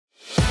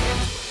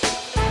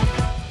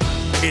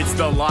It's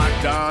the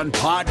Locked On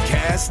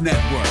Podcast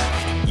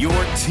Network, your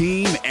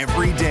team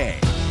every day.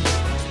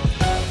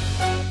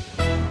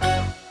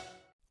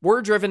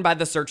 We're driven by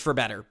the search for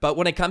better, but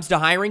when it comes to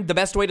hiring, the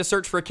best way to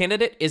search for a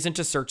candidate isn't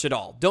to search at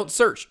all. Don't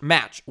search,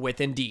 match with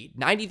Indeed.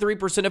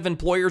 93% of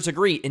employers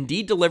agree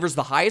Indeed delivers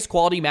the highest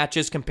quality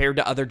matches compared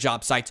to other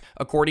job sites,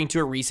 according to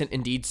a recent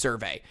Indeed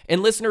survey.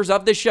 And listeners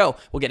of this show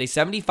will get a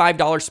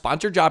 $75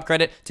 sponsored job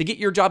credit to get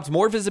your jobs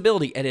more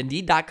visibility at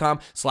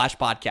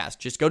Indeed.com/podcast.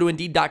 Just go to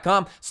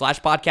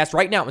Indeed.com/podcast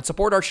right now and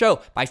support our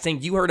show by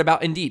saying you heard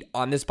about Indeed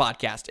on this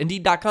podcast.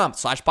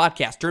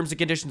 Indeed.com/podcast. Terms and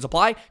conditions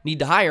apply. Need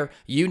to hire?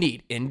 You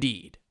need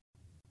Indeed.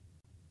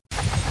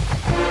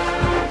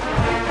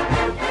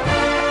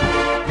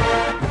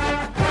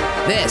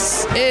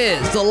 This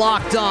is the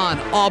Locked On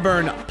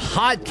Auburn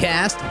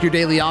podcast, your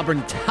daily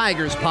Auburn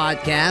Tigers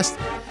podcast.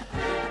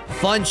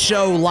 Fun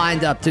show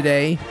lined up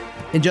today.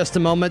 In just a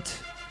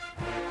moment,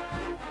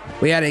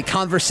 we had a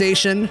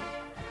conversation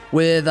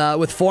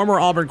with former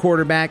Auburn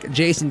quarterback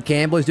Jason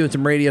Campbell. He's doing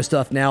some radio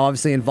stuff now,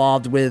 obviously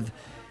involved with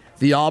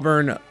the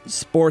Auburn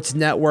Sports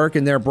Network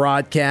and their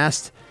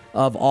broadcast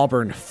of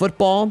Auburn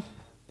football.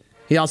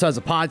 He also has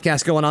a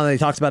podcast going on that he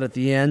talks about at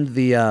the end,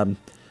 the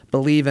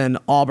Believe in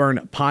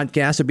Auburn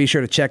podcast, so be sure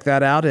to check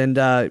that out. And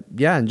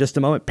in just a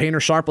moment, Painter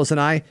Sharpless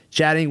and I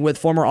chatting with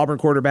former Auburn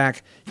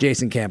quarterback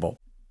Jason Campbell.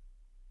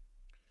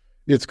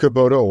 It's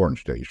Kubota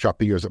Orange Day. Shop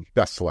the year's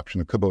best selection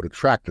of Kubota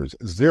tractors,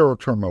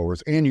 zero-turn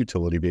mowers, and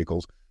utility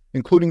vehicles,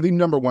 including the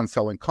 #1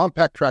 selling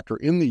compact tractor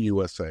in the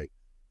USA.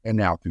 And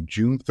now through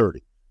June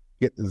 30,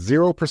 get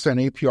 0%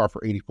 APR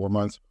for 84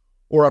 months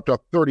or up to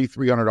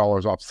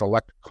 $3,300 off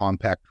select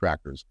compact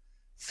tractors.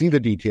 See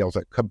the details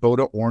at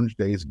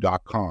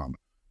KubotaOrangeDays.com.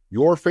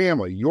 Your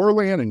family, your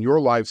land, and your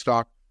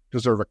livestock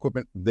deserve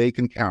equipment they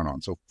can count on.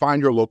 So find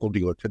your local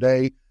dealer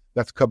today.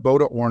 That's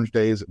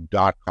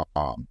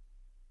KubotaOrangeDays.com.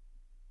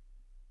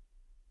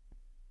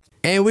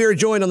 And we are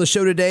joined on the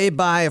show today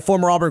by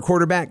former Auburn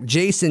quarterback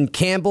Jason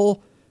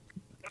Campbell.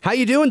 How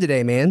you doing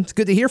today, man? It's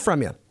good to hear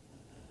from you.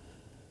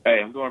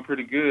 Hey, I'm doing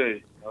pretty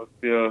good.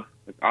 It's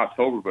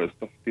October, but it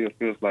still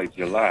feels like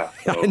July.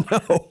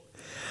 So.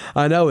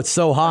 I know, it's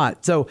so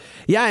hot. So,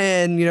 yeah,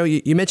 and,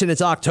 you mentioned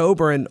it's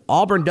October, and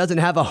Auburn doesn't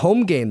have a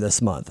home game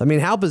this month. I mean,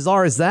 how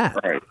bizarre is that?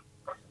 Right.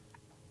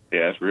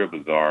 Yeah, it's real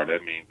bizarre.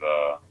 That means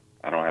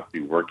I don't have to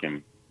be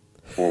working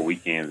 4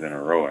 weekends in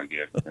a row, I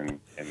guess, in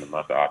the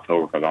month of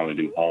October, because I only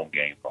do home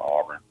games for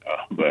Auburn.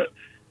 But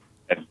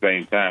at the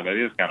same time, that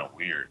is kind of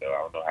weird, though. I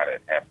don't know how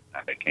that happened,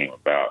 how that came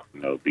about.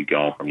 Be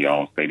gone from your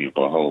own stadium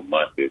for a whole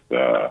month.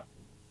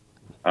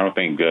 I don't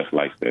think Gus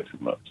likes that too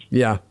much.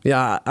 Yeah.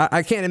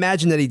 I can't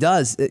imagine that he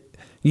does.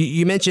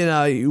 You mentioned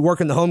you work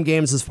in the home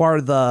games as part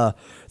of the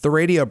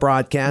radio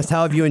broadcast.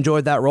 How have you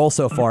enjoyed that role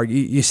so far?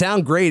 You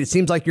sound great. It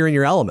seems like you're in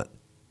your element.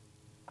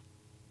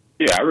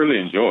 Yeah, I really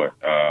enjoy it.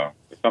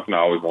 It's something I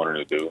always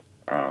wanted to do.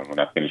 When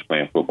I finished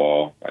playing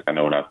football, like I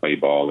know when I played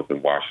ball up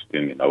in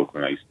Washington and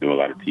Oakland, I used to do a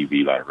lot of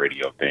TV, a lot of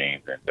radio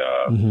things. And,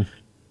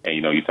 and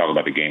you talk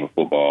about the game of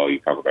football, you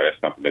talk about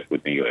that's something that's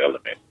within your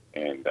element.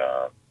 And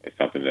it's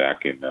something that I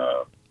can,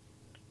 I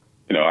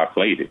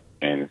played it.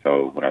 And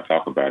so when I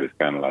talk about it, it's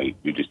kind of like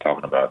you're just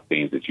talking about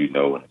things that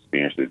and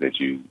experiences that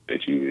you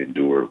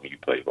endure when you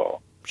play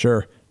ball.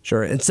 Sure.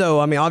 And so,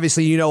 I mean,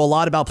 obviously, a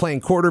lot about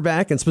playing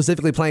quarterback and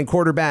specifically playing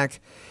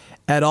quarterback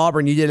at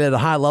Auburn. You did it at a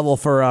high level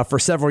for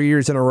several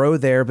years in a row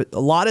there. But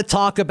a lot of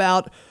talk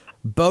about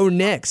Bo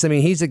Nix. I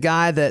mean, he's a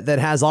guy that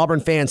has Auburn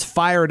fans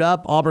fired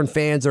up. Auburn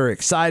fans are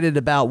excited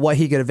about what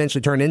he could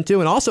eventually turn into,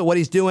 and also what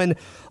he's doing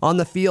on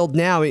the field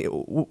now.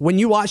 When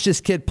you watch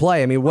this kid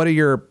play, I mean, what are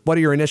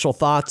your initial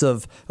thoughts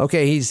of,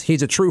 okay,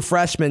 he's a true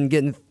freshman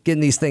getting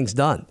these things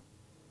done?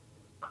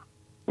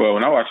 Well,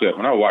 when I watch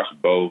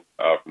Bo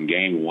from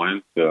game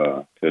one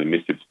to the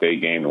Mississippi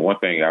State game, the one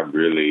thing I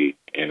really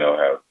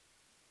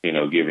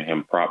have given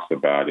him props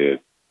about is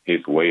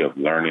his way of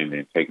learning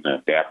and taking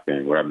and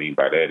adapting. What I mean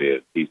by that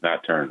is he's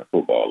not turning the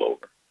football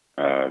over.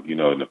 In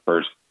the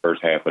first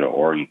half of the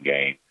Oregon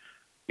game,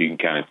 you can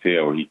kind of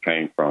tell where he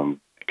came from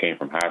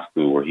high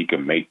school, where he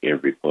could make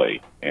every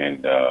play.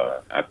 And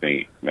I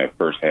think in that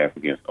first half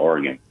against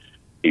Oregon,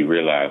 he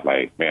realized,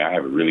 like, man, I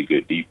have a really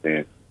good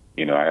defense.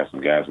 I have some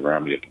guys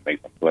around me that can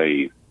make some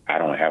plays. I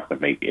don't have to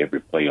make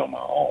every play on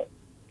my own.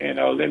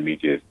 Let me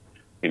just,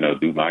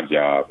 do my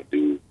job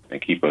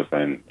and keep us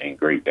in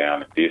great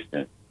down and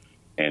distance.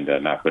 And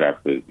not put our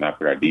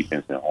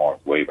defense in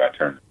harm's way by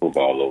turning the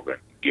football over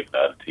and giving the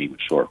other team a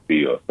short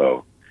field.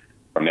 So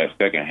from that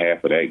second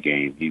half of that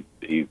game,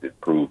 he's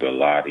improved a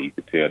lot. You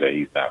could tell that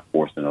he's not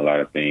forcing a lot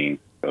of things.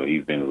 So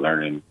he's been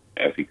learning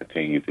as he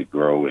continues to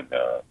grow. And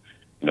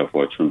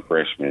for a true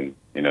freshman,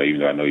 even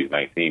though I know he's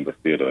 19, but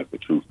still as a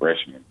true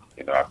freshman,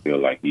 I feel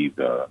like he's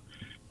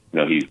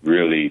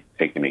really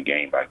taking it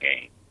game by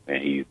game,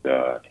 and he's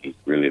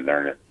really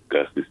learning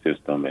Gus's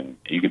system, and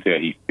you can tell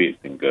he fits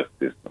in Gus'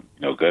 system.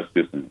 Gus'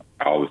 system,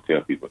 I always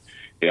tell people,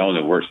 it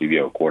only works if you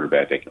have a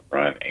quarterback that can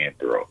run and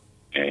throw.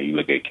 And you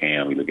look at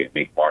Cam, you look at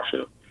Nick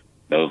Marshall,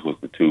 those was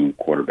the two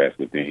quarterbacks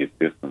within his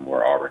system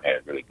where Auburn had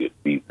a really good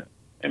season.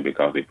 And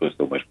because they put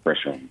so much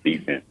pressure on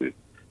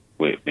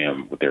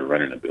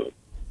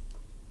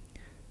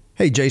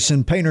Hey,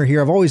 Jason, Painter here.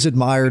 I've always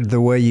admired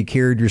the way you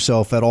carried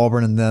yourself at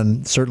Auburn and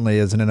then certainly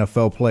as an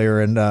NFL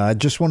player. And I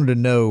just wanted to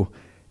know,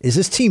 is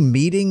this team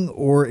meeting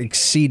or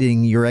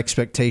exceeding your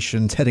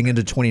expectations heading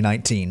into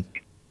 2019?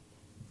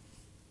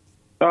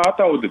 I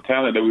thought with the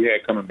talent that we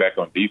had coming back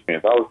on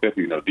defense, I always said,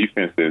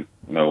 defense is,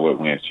 what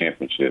wins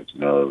championships.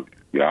 Your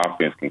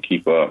offense can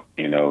keep up,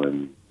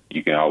 and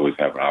you can always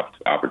have an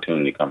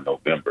opportunity come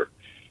November.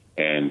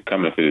 And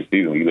coming into the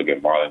season, you look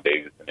at Marlon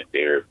Davidson and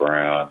Derrick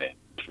Brown and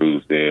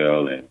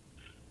Truesdale and,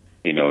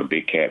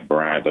 Big Cat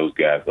Bryant, those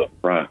guys up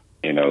front,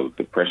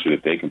 the pressure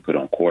that they can put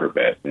on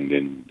quarterbacks and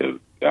then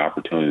the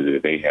opportunity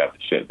that they have to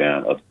shut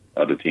down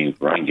other teams'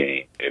 run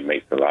game, it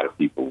makes a lot of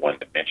people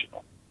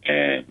one-dimensional.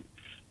 And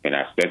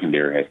our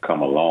secondary has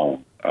come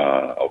along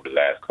over the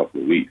last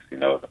couple of weeks.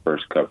 The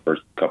first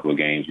couple of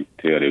games, you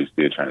can tell they were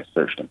still trying to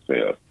search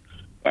themselves.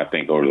 I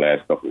think over the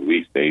last couple of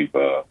weeks, they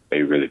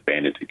really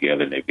banded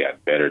together and they've gotten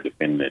better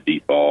defending the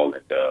deep ball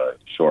and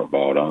short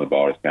ball. The only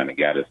ball that's kind of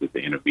got us is the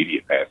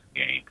intermediate passing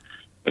game.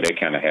 But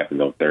that kind of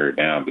happens on third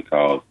down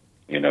because,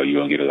 you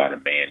don't get a lot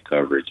of man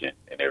coverage and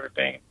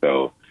everything.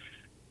 So,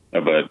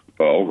 but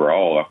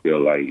overall, I feel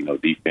like,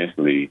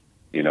 defensively,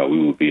 we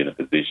would be in a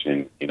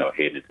position,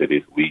 heading into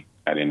this week.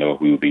 I didn't know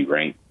if we would be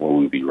ranked where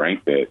we would be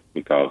ranked at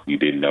because you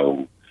didn't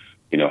know,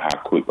 how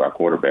quick our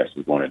quarterbacks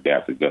was going to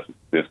adapt to Gus's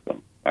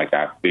system. Like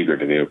I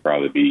figured that they would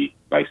probably be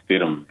like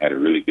Stidham had a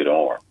really good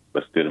arm,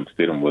 but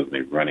Stidham wasn't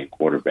a running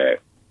quarterback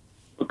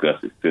for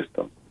Gus's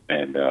system.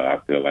 And I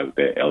feel like with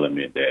that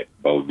element that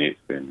Bo Nix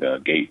and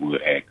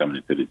Gatewood had coming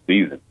into the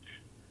season,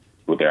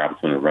 with their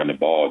opportunity to run the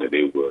ball, that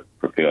they would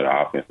propel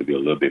the offense to be a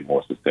little bit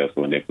more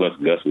successful. And then plus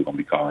Gus was going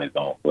to be calling his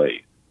own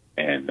plays.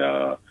 And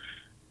a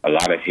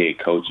lot of head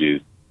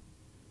coaches,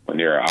 when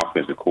they're an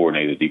offensive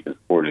coordinator,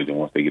 defensive coordinator,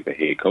 once they get the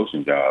head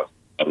coaching jobs,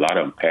 a lot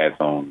of them pass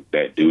on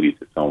that duty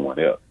to someone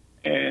else.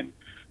 And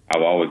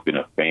I've always been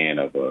a fan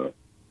of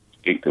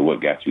stick to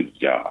what got you the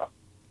job.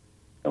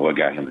 And what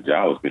got him the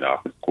job was being an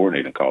offensive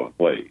coordinator and calling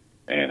plays.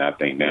 And I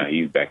think now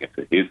he's back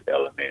into his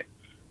element.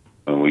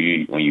 And when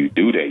you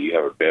do that, you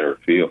have a better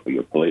feel for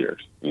your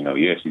players.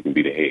 Yes, you can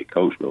be the head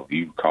coach, but if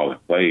you calling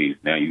plays,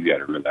 now you got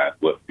to realize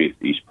what fits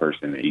each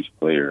person and each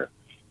player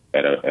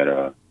at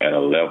a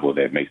level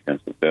that makes them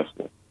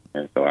successful.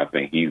 And so I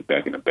think he's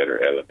back in a better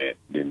element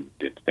than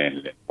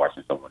standing and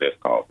watching someone else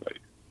call plays.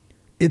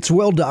 It's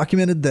well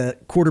documented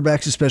that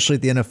quarterbacks, especially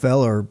at the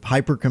NFL, are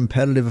hyper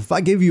competitive. If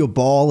I gave you a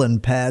ball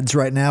and pads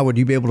right now, would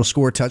you be able to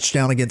score a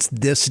touchdown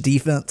against this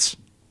defense?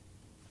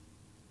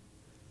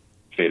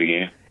 Say it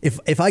again.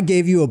 If I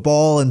gave you a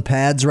ball and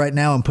pads right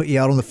now and put you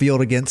out on the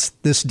field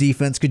against this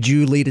defense, could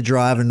you lead a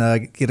drive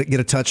and get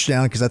a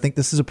touchdown? Because I think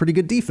this is a pretty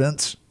good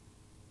defense.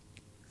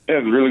 Yeah,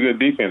 it's a really good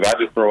defense. I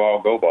just throw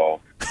all go balls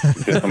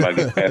until somebody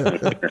gets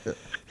past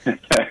me.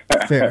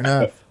 Fair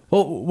enough.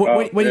 Well,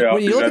 when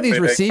you look at these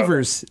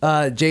receivers,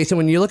 Jason,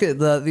 when you look at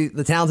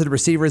the talented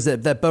receivers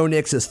that Bo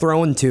Nix is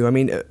throwing to, I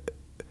mean,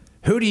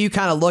 who do you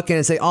kind of look at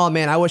and say, oh,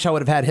 man, I wish I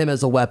would have had him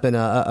as a weapon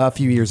a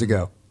few years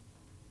ago?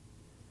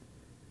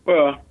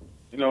 Well,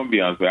 to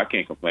be honest with you, I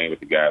can't complain with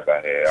the guys I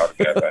had. All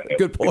the guys I had.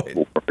 Good point.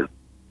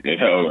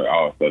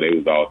 Also, they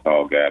was all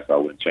tall guys, so I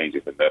wouldn't change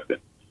it for nothing.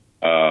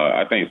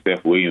 I think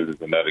Steph Williams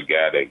is another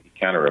guy that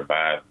kind of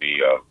reminds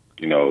me of,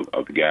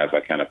 of the guys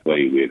I kind of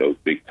played with, those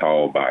big,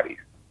 tall bodies.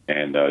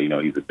 And,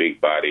 he's a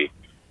big body.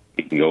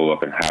 He can go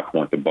up and high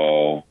point the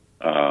ball.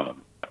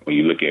 When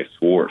you look at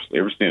Swartz,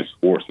 ever since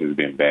Swartz has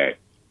been back,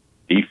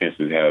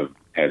 defenses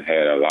has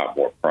had a lot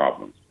more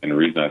problems. And the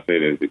reason I say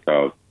that is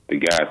because the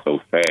guy's so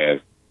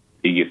fast,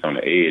 he gets on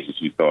the edge, as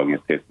you saw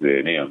against Texas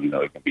A&M,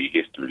 it can be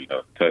history,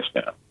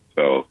 touchdown.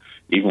 So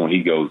even when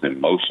he goes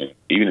in motion,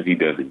 even if he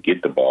doesn't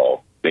get the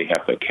ball, they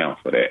have to account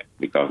for that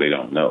because they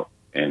don't know.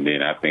 And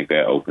then I think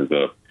that opens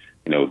up,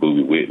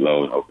 Boobie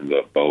Whitlow, and opens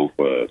up both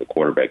the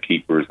quarterback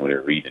keepers when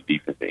they're reading the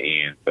defensive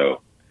end.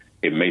 So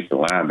it makes the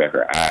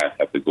linebacker eyes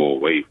have to go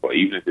away for,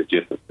 even if it's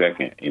just a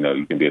second,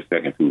 you can be a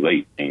second too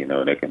late, and,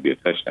 that can be a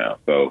touchdown.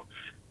 So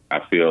I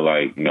feel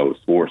like,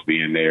 Swartz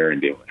being there,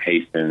 and then with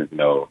Hastings,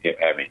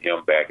 having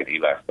him back and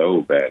Eli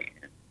Stowe back,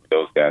 and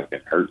those guys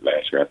been hurt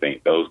last year. I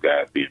think those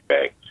guys being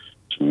back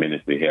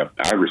tremendously helped.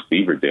 Our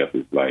receiver depth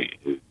is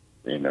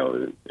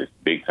it's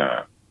big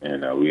time.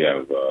 And we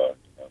have,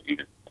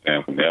 even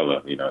Sam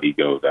Canella, he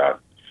goes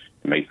out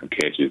and makes some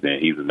catches,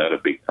 and he's another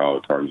big tall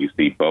target. You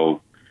see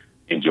both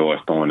enjoy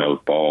throwing those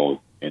balls,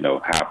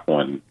 high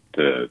point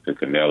to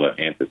Canella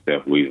and to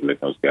Steph Williams, let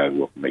those guys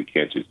go up and make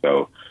catches.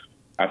 So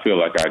I feel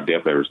like our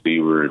depth at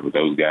receiver, and with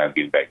those guys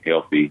getting back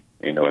healthy,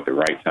 at the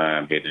right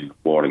time, heading in the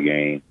Florida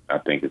game, I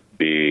think it's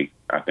big.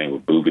 I think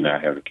with Boobie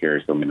not having to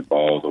carry so many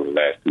balls over the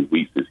last 2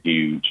 weeks is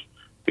huge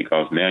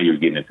because now you're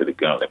getting into the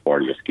gauntlet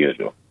part of your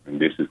schedule. And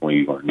this is when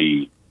you're going to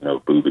need,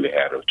 Boobie to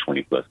have those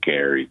 20-plus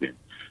carries. And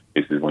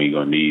this is when you're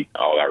going to need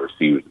all our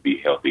receivers to be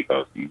healthy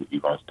because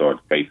you're going to start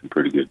facing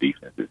pretty good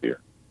defenses here.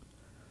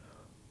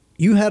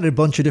 You had a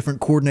bunch of different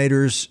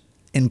coordinators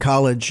in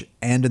college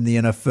and in the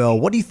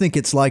NFL. What do you think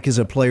it's like as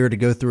a player to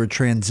go through a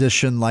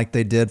transition like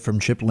they did from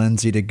Chip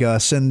Lindsey to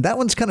Gus? And that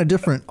one's kind of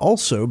different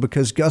also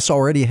because Gus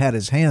already had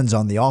his hands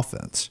on the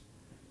offense.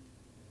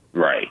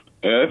 Right.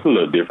 Yeah, it's a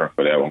little different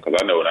for that one because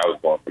I know when I was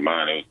going for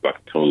mine, it was like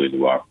a totally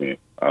new offense.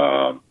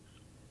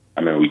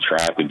 I mean, we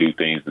tried to do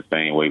things the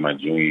same way my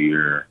junior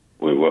year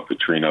with what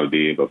Petrino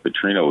did, but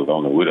Petrino was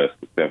only with us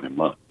for 7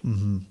 months.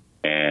 Mm-hmm.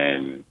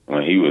 And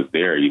when he was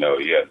there,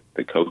 yes,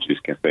 the coaches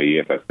can say,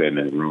 yes, I sat in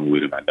the room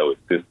with him. I know his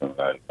system.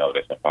 Like, no,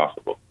 that's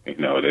impossible.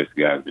 This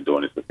guy's been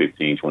doing this for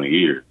 15, 20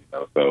 years,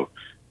 so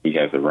he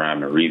has a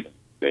rhyme and reason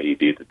that he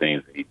did the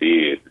things that he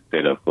did to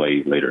set up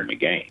plays later in the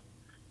game.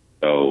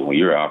 So when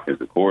you're an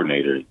offensive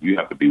coordinator, you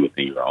have to be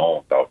within your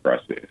own thought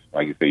process.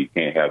 Like you say, you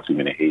can't have too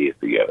many heads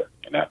together.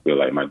 And I feel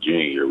like my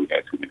junior year, we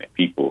had too many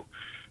people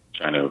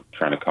trying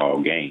to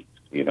call games.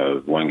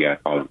 One guy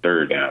calling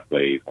third down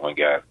plays, one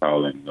guy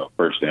calling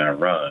first down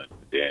runs.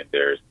 Then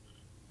there's,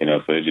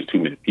 so there's just too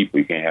many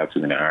people. You can't have too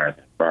many irons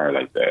in the fire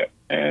like that.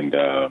 And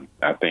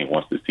I think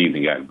once the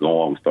season got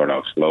going, we started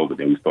off slow, but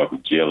then we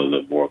started to gel a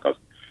little more because,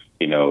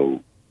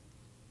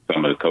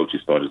 some of the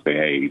coaches started to say,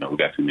 hey, we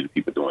got too many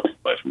people doing too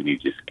much. We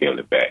need to just scale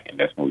it back. And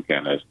that's when we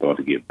kind of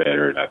started to get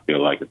better. And I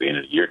feel like at the end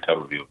of the year,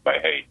 Tuberville was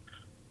like, hey,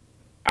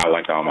 I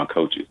like all my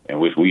coaches, and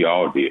which we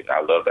all did.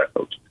 I love our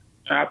coaches.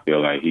 And I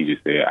feel like he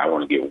just said, I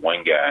want to get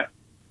one guy,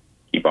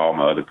 keep all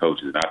my other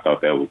coaches. And I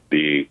thought that was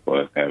big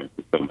for us having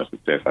so much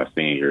success I've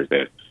seen here is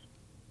that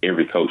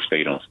every coach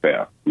stayed on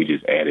staff. We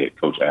just added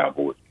Coach Al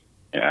Borges.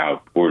 And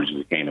Al Borges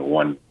became the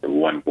one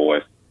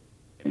voice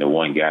and the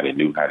one guy that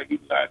knew how to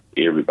utilize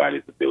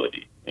everybody's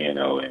ability, and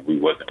we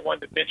wasn't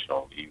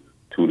one-dimensional. He was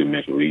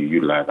two-dimensional. He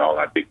utilized all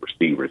our big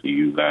receivers. He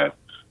utilized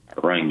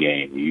our run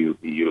game. He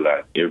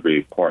utilized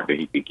every part that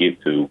he could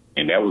get to,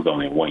 and that was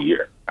only in 1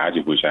 year. I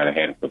just wish I'd have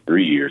had him for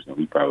 3 years, and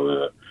we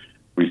probably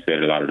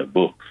reset a lot of the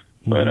books.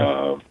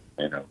 Mm-hmm.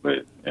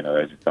 But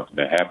that's just something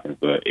that happens.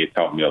 But it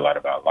taught me a lot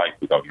about life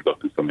because you go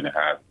through so many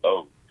highs and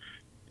lows.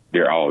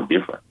 They're all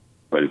different,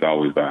 but it's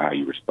always about how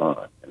you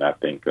respond. And I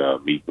think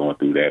me going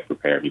through that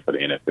prepared me for the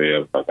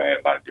NFL because I had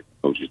a lot of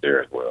different coaches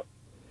there as well.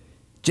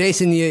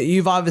 Jason,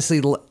 you've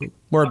obviously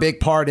were a big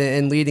part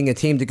in leading a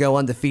team to go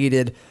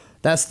undefeated.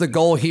 That's the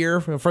goal here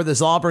for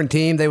this Auburn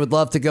team. They would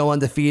love to go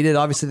undefeated.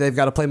 Obviously, they've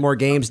got to play more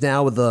games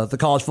now with the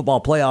college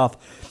football playoff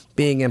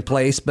being in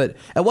place. But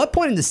at what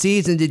point in the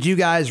season did you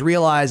guys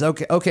realize,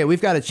 okay,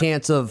 we've got a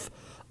chance of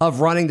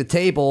running the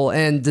table,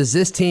 and does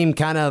this team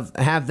kind of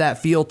have that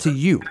feel to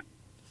you?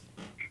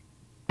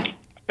 I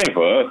think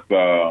for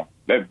us,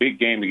 that big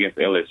game against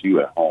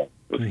LSU at home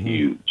was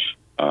huge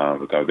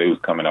because they was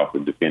coming off the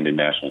defending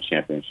national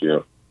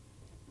championship.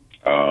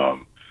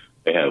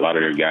 They had a lot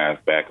of their guys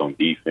back on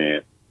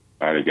defense,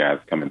 a lot of guys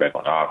coming back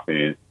on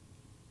offense.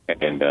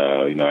 And,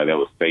 that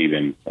was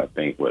Saban's, I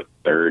think,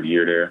 third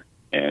year there.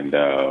 And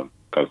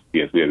because,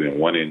 yes, we had been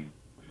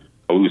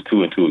we was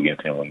 2-2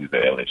 against him when he was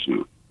at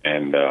LSU.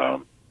 And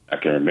I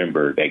can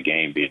remember that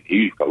game being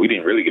huge because we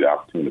didn't really get an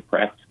opportunity to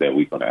practice that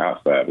week on the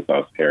outside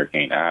because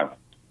Hurricane Ivan.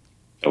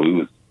 So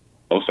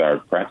most of our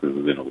practice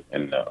was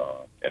in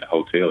a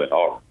hotel in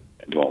Auburn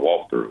and doing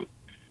walkthroughs.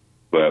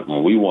 But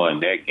when we won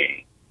that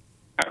game,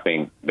 I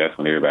think that's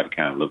when everybody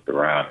kind of looked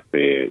around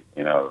and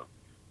said, all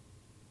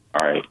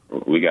right,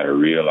 we got a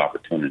real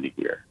opportunity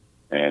here.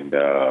 And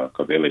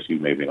because LSU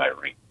may be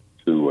like ranked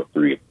 2 or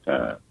 3 at the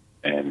time.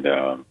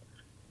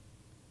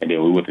 And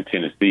then we went to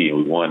Tennessee and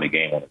we won the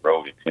game on the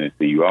road in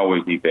Tennessee. You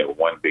always need that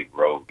one big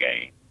road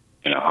game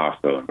in a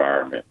hostile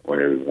environment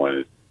where everyone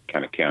is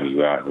kind of counting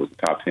you out. And it was a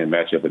top 10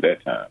 matchup at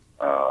that time,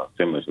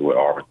 similar to what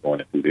Auburn's going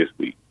into this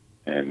week.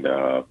 And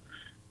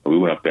we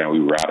went up there and we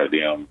routed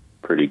them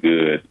pretty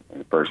good. In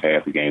the first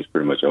half, the game's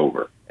pretty much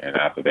over. And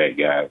after that,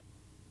 guys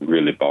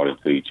really bought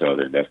into each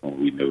other. And that's when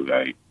we knew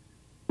like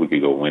we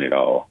could go win it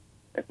all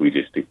if we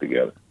just stick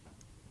together.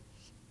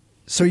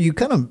 So you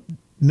kind of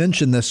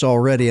mentioned this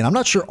already, and I'm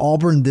not sure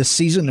Auburn this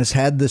season has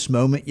had this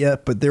moment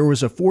yet, but there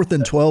was a 4th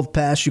and 12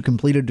 pass you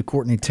completed to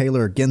Courtney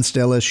Taylor against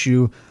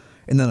LSU,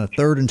 and then a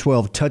 3rd and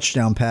 12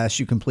 touchdown pass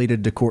you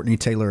completed to Courtney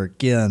Taylor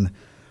again.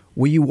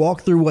 Will you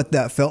walk through what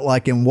that felt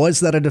like, and was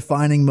that a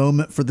defining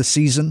moment for the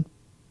season?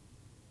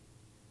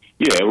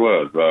 Yeah, it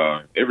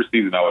was. Every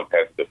season always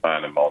has a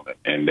defining moment,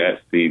 and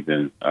that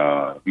season,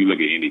 if you look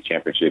at any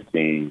championship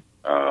team,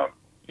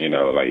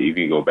 like you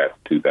can go back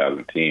to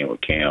 2010 with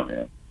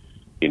Campbell,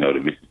 and the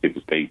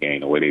Mississippi State game,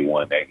 the way they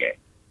won that game,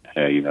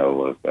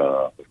 was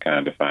kind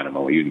of defining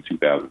moment. Even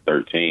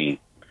 2013,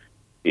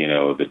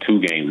 the 2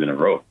 games in a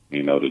row,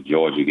 the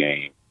Georgia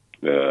game,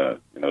 the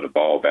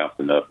ball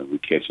bouncing up and we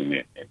catching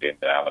it, and then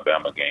the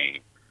Alabama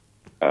game,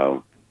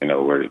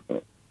 where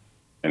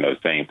the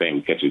same thing,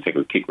 we catch it, take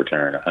a kick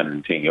return,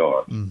 110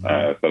 yards.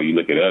 Mm-hmm. So you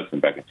look at us,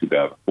 and back in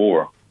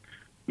 2004,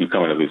 we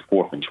coming up as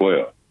 4th and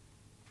 12,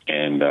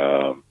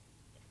 and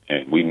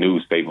we knew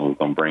Saban was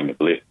going to bring the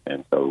blitz,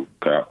 and so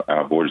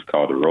our board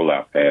called the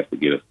rollout pass to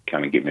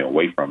get me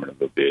away from it a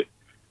little bit,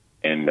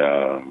 and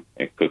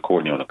put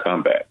Courtney on a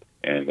comeback.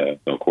 And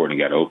so Courtney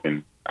got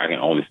open. I can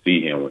only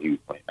see him when he was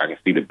playing. I can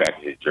see the back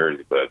of his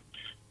jersey, but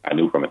I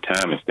knew from a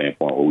timing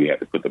standpoint where we had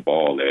to put the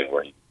ball at,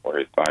 where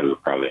his body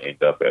would probably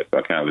end up at. So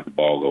I kind of let the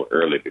ball go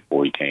early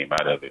before he came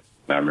out of it.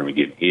 And I remember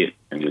getting hit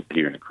and just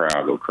hearing the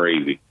crowd go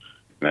crazy.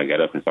 And I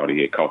got up and saw that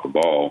he had caught the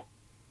ball.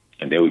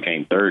 And then we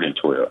came 3rd and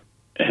 12.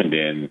 And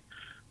then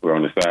we're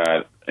on the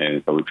side,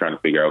 and so we're trying to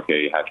figure out,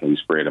 okay, how can we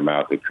spread them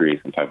out to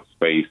create some type of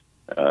space?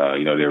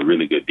 They're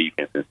really good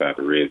defense inside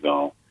the red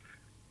zone.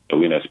 So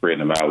we ended up spreading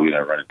them out. We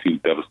ended up running 2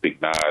 double-stick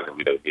knives, and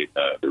we ended up hitting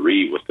the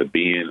read was to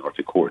Ben or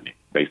to Courtney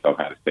based off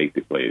how the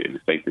safety played. And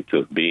the safety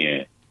took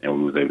Ben, and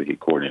we was able to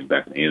hit Courtney in the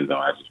back of the end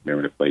zone. I just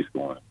remember the place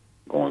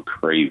going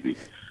crazy.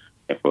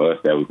 And for us,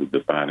 that was a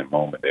defining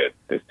moment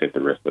that set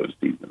the rest of the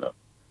season up.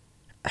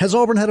 Has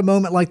Auburn had a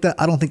moment like that?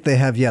 I don't think they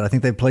have yet. I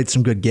think they've played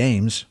some good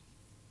games.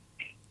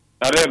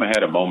 No, they haven't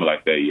had a moment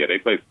like that yet. They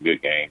played some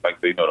good games. Like,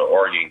 the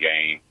Oregon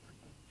game,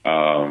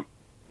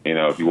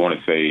 if you want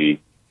to say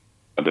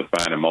a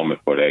defining moment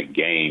for that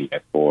game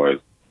as far as,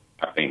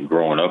 I think,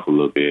 growing up a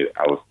little bit,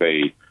 I would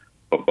say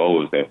for Bo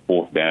was that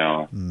 4th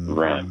down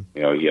run.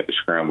 He had to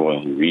scramble,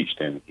 and he reached,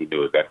 and he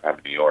knew exactly how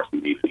many yards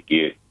he needed to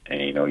get.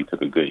 And, he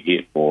took a good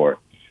hit for it,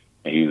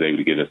 and he was able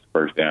to get us the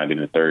 1st down, then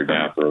the 3rd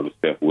down throw to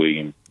Steph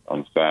Williams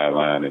on the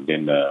sideline, and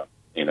then,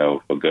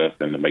 for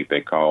Gustin to make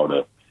that call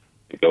to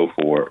go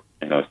for it.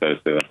 Instead of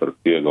setting up for the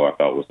field goal, I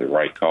thought was the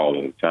right call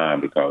at the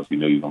time because you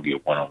knew you were going to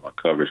get one-on-one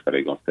coverage because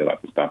they're going to set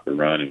out to stop the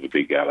run. And with a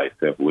big guy like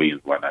Steph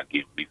Williams, why not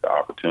give him at least an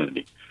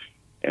opportunity?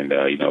 And,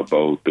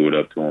 Bo threw it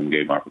up to him,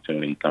 gave him an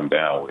opportunity to come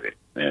down with it.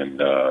 And,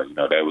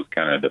 that was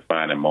kind of a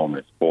defining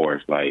moment as far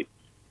as, like,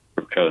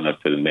 propelling us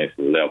to the next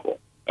level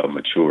of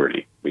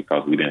maturity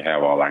because we didn't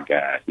have all our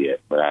guys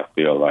yet. But I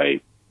feel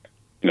like,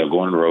 going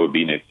on the road,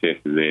 beating at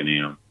Texas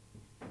A&M,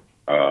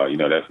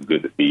 that's a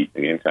good defeat.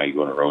 Anytime you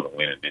go on the road and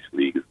win in this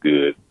league is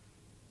good.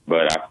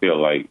 But I feel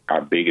like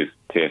our biggest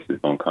test is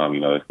going to come,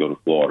 let's go to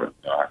Florida.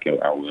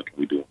 How well can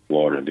we do in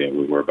Florida? And then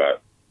we'll worry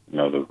about,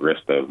 the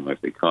rest of them as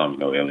they come,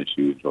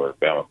 LSU, Georgia,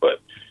 Alabama. But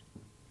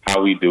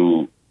how we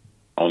do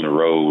on the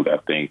road, I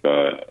think,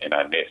 in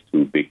our next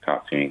 2 big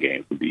top 10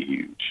 games would be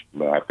huge.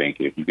 But I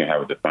think if you can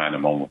have a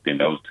defining moment within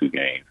those 2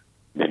 games,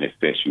 then it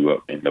sets you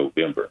up in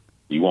November.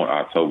 You want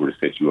October to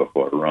set you up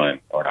for a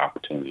run or an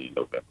opportunity in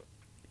November.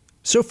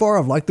 So far,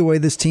 I've liked the way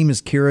this team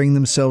is carrying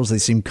themselves. They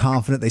seem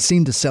confident. They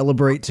seem to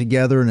celebrate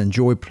together and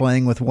enjoy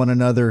playing with one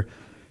another.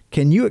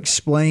 Can you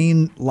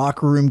explain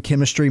locker room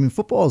chemistry? I mean,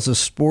 football is a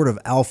sport of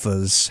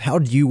alphas. How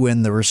do you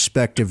win the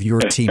respect of your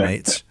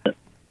teammates?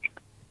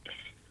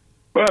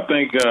 Well, I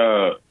think,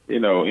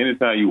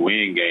 anytime you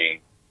win games,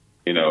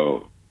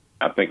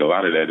 I think a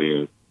lot of that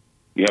is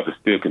you have to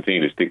still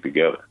continue to stick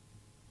together,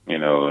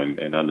 and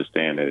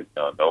understand that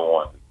no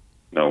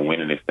one,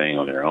 winning this thing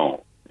on their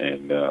own.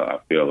 And I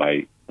feel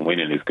like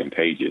winning is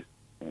contagious.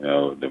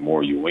 The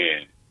more you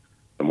win,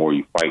 the more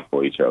you fight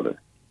for each other.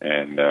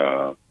 And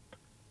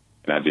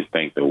I just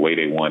think the way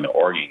they won the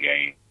Oregon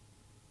game,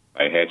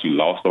 like had you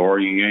lost the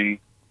Oregon game,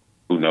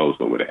 who knows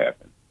what would have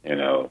happened.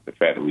 The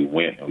fact that we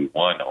went and we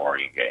won the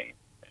Oregon game.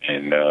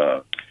 And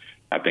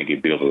I think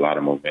it built a lot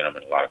of momentum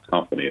and a lot of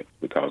confidence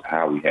because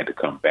how we had to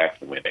come back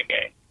to win that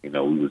game.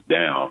 We was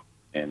down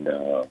and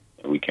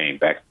we came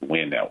back to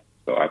win that one.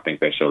 So I think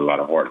that showed a lot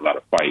of heart, a lot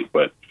of fight.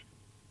 But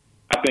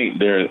I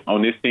think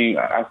on this team,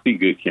 I see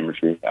good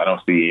chemistry. I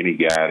don't see any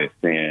guy that's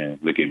saying,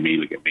 look at me,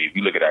 look at me. If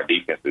you look at our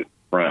defensive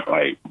front,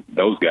 like,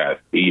 those guys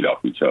feed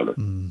off each other.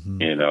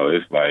 Mm-hmm.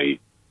 It's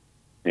like,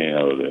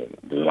 the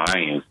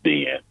Lions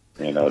den.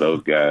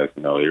 Those guys,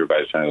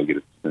 everybody's trying to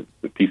get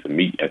a piece of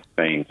meat at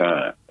the same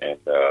time.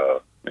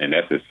 And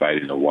that's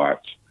exciting to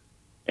watch.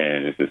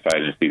 And it's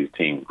exciting to see the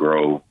team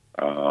grow.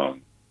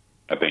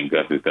 I think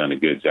Gus has done a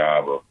good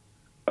job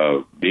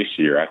of this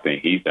year. I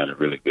think he's done a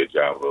really good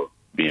job of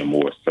being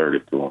more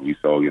assertive to him. You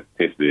saw against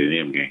Texas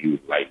A&M game, he was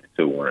lighting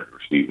to one of the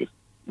receivers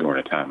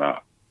during a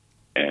timeout.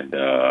 And,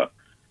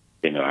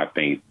 I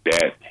think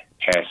that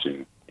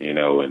passion, and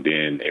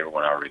then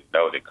everyone already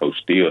know that Coach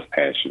Steele's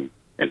passion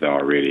is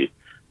already,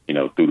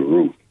 through the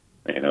roof,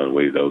 the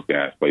way those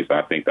guys play. So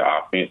I think the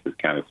offense is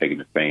kind of taking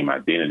the same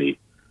identity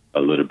a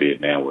little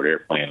bit now where they're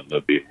playing a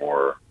little bit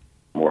more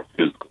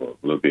physical,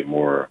 a little bit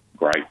more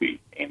gripey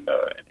and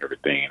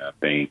everything. And I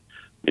think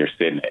they're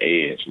setting the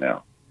edge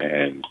now.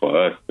 And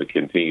for us to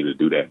continue to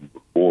do that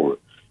moving forward,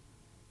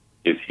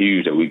 it's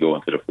huge that we go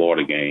into the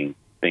Florida game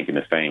thinking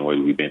the same way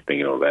we've been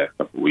thinking over the last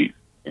couple of weeks.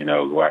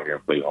 Go out here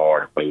and play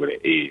hard and play with an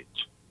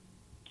edge.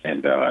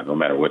 And no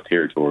matter what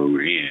territory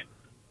we're in,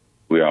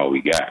 we're all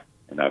we got.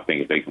 And I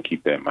think if they can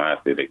keep that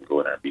mindset, they can go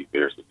in there and be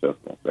very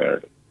successful on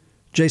Saturday.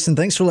 Jason,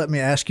 thanks for letting me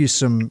ask you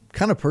some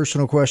kind of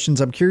personal questions.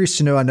 I'm curious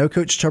to know, I know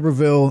Coach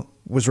Tuberville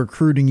was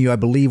recruiting you, I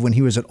believe, when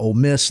he was at Ole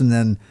Miss, and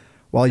then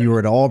while you were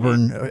at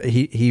Auburn,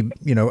 he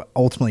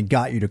ultimately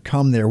got you to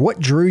come there. What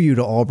drew you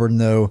to Auburn,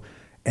 though?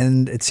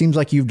 And it seems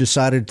like you've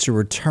decided to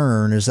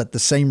return. Is that the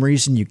same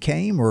reason you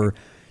came, or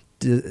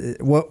same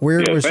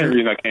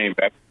reason I came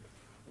back.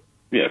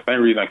 Yeah,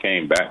 same reason I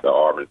came back to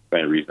Auburn.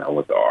 Same reason I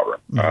went to Auburn.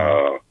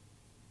 Mm-hmm.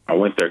 I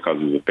went there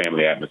because it was a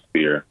family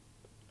atmosphere.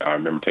 I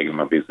remember taking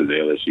my visits to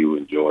LSU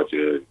and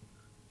Georgia,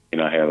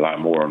 I had a lot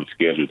more on the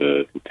schedule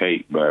to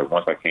take. But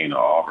once I came to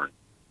Auburn,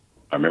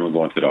 I remember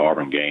going to the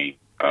Auburn game.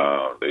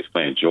 They was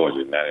playing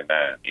Georgia in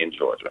 '99 in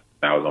Georgia.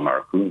 And I was on my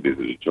recruiting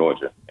visit to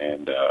Georgia,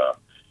 and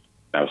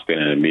I was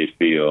standing in the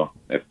midfield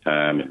at the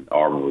time, and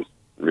Auburn was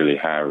really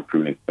high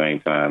recruiting at the same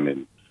time.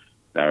 And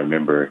I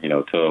remember,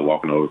 Tug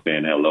walking over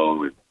saying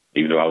hello, and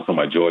even though I was on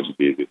my Georgia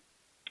visit.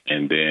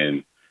 And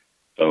then,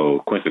 so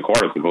Quincy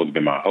Carter was supposed to be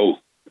my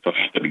host. So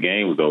after the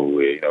game was over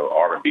with,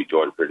 Auburn beat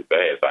Georgia pretty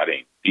bad, so I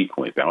didn't see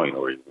Quincy. I don't even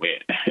know where he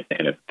went.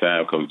 And at the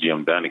time, Coach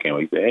Jim Donnie came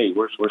on. He said, "Hey,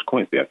 where's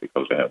Quincy?" I said,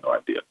 "Coach, I have no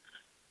idea."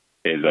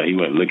 And he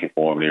went looking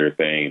for him and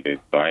everything. And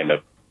so I ended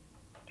up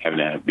having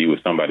to be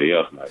with somebody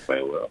else. And I was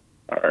like, "Well,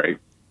 all right."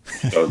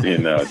 So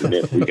then the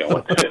next week I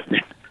went to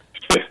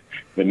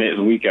the next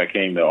week I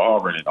came to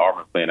Auburn, and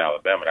Auburn playing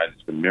Alabama. And I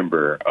just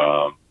remember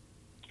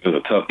it was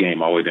a tough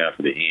game all the way down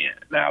to the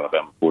end. And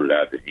Alabama pulled it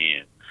out at the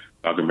end.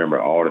 I can remember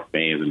all the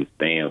fans in the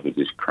stands were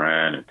just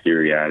crying and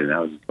teary-eyed, and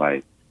I was just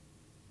like,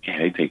 "Man,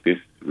 they take this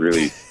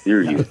really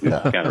serious." This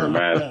kind of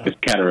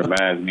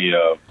reminds me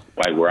of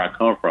like where I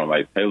come from,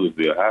 like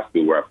Taylorsville High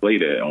School, where I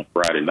played at on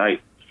Friday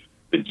night.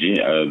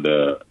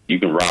 You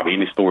can rob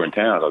any store in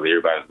town because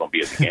everybody's going to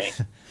be at the game,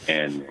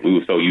 and we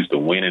were so used to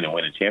winning and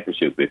winning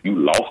championships. If you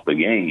lost the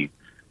game,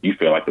 you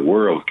felt like the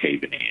world was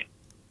caving in.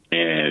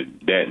 And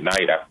that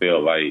night, I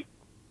felt like,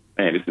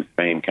 man, this is the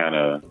same kind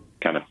of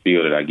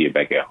feel that I get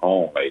back at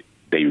home. Like,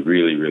 they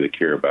really, really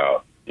care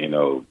about,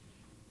 the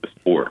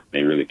sport.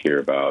 They really care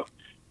about,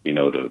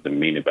 the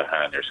meaning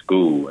behind their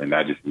school. And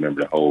I just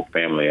remember the whole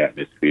family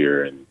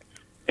atmosphere, and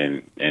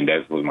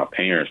that's what my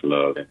parents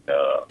loved. And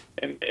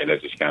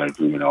that just kind of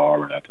drew me to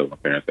Auburn. I told my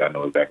parents that I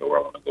know exactly where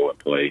I want to go and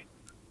play.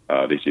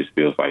 This just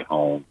feels like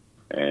home.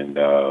 And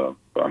so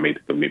I made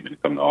the commitment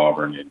to come to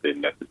Auburn, and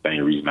then that's the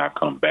same reason I've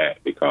come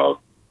back, because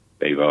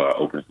they've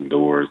opened some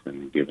doors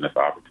and given us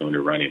the opportunity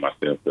to run it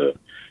myself to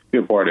be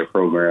a part of their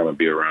program and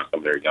be around some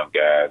of their young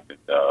guys and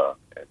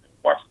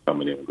watch some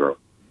of them grow.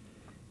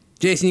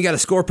 Jason, you got a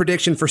score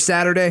prediction for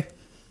Saturday?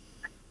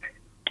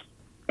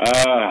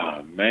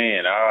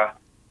 Man, I'd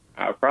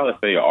probably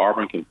say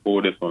Auburn can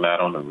pull this one out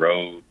on the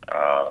road.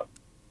 I'll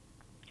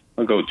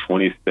go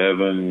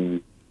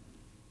 27-21.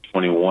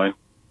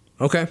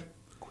 Okay.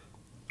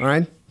 All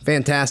right.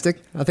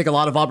 Fantastic. I think a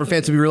lot of Auburn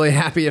fans would be really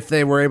happy if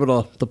they were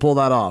able to pull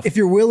that off. If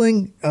you're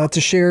willing to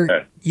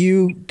share,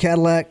 you,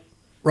 Cadillac,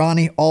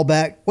 Ronnie, all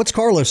back, what's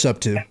Carlos up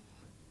to?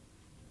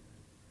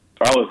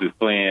 Carlos is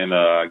playing,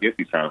 I guess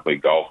he's trying to play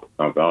golf or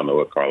something. I don't know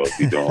what Carlos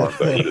is doing,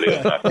 but he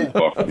lives not too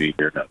far from me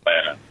here in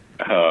Atlanta.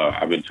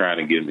 I've been trying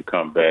to get him to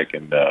come back,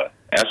 and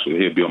actually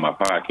he'll be on my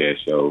podcast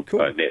show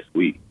next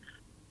week.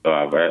 So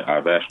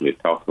I've actually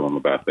talked to him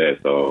about that.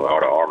 So all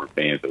the Auburn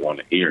fans that want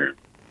to hear him,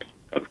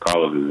 because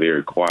Carlos is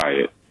very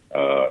quiet,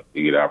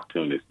 you get an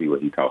opportunity to see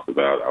what he talks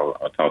about.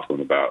 I'll talk to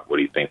him about what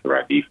he thinks of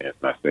our defense,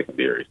 not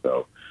secondary.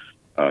 So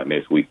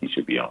next week he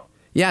should be on.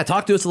 Yeah,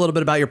 talk to us a little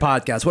bit about your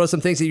podcast. What are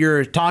some things that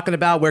you're talking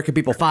about? Where can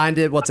people find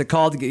it? What's it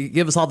called?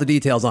 Give us all the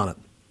details on it.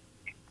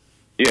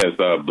 Yeah, it's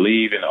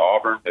Believe in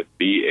Auburn. That's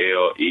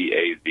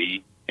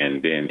BLEAV,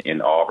 and then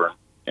in Auburn.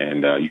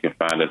 And you can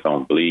find us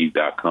on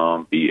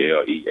Bleav.com,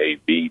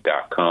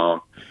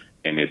 BLEAV.com.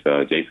 And it's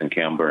Jason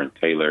Campbell and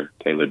Taylor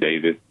Beth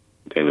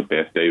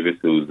Davis,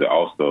 who's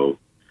also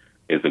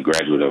is a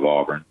graduate of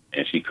Auburn,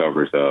 and she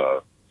covers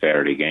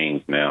Saturday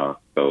games now.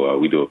 So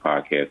we do a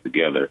podcast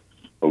together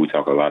where we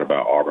talk a lot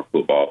about Auburn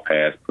football,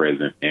 past,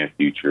 present, and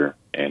future,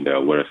 and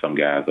what are some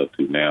guys up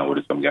to now, what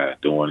are some guys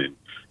doing. And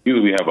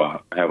usually we have a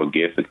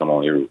guest to come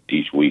on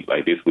each week.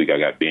 Like this week I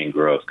got Ben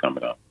Grubbs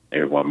coming up.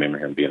 Everyone remember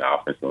him being an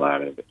offensive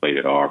lineman that played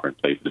at Auburn,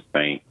 played for the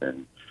Saints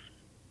and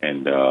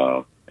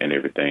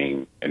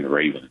everything in the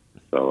Ravens.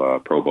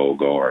 So Pro Bowl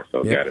guard,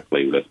 so a guy that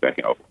played with us back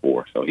in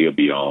 2004. So he'll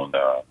be on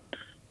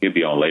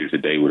later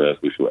today with us,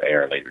 which will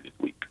air later this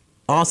week.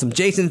 Awesome.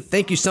 Jason,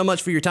 thank you so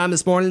much for your time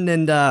this morning,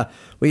 and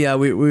we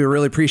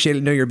really appreciate it.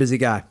 I know you're a busy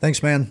guy.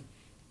 Thanks, man.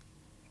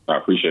 I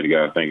appreciate it,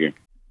 guys. Thank you.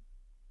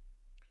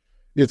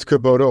 It's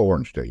Kubota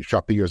Orange Day.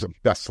 Shop the year's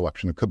best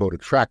selection of Kubota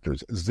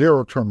tractors,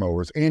 zero-turn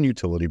mowers, and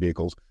utility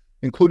vehicles,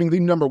 including the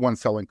 #1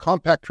 selling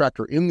compact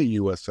tractor in the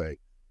USA.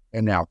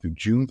 And now through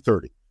June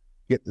 30,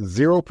 get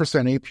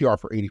 0% APR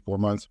for 84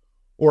 months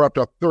or up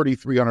to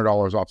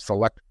 $3,300 off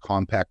select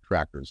compact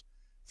tractors.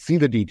 See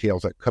the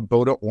details at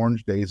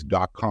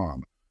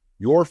KubotaOrangeDays.com.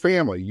 Your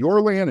family, your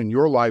land, and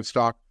your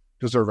livestock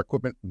deserve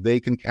equipment they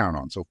can count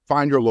on. So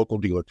find your local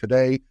dealer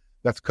today.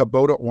 That's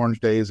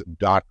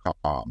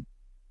KubotaOrangeDays.com.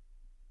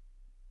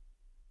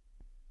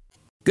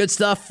 Good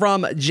stuff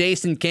from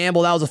Jason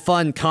Campbell. That was a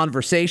fun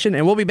conversation.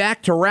 And we'll be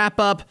back to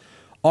wrap up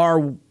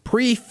our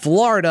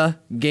pre-Florida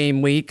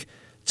game week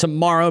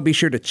tomorrow. Be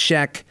sure to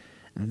check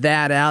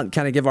that out and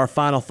kind of give our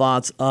final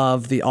thoughts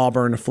of the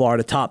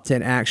Auburn-Florida top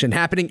 10 action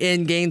happening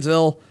in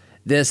Gainesville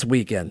this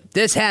weekend.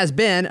 This has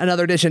been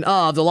another edition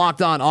of the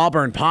Locked On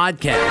Auburn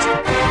podcast.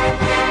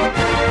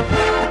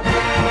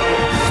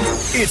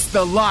 It's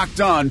the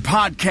Locked On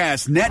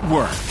Podcast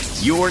Network,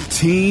 your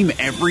team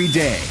every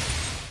day.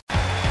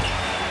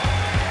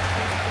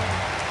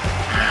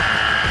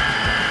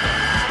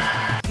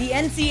 The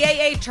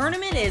NCAA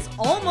tournament is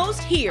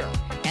almost here,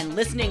 and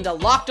listening to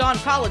Locked On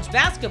College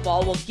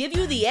Basketball will give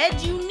you the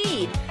edge you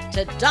need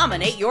to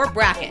dominate your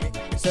bracket.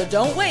 So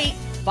don't wait.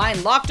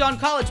 Find Locked On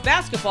College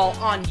Basketball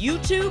on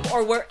YouTube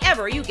or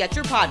wherever you get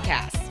your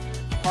podcasts.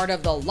 Part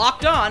of the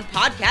Locked On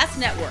Podcast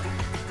Network.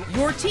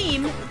 Your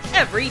team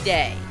every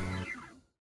day.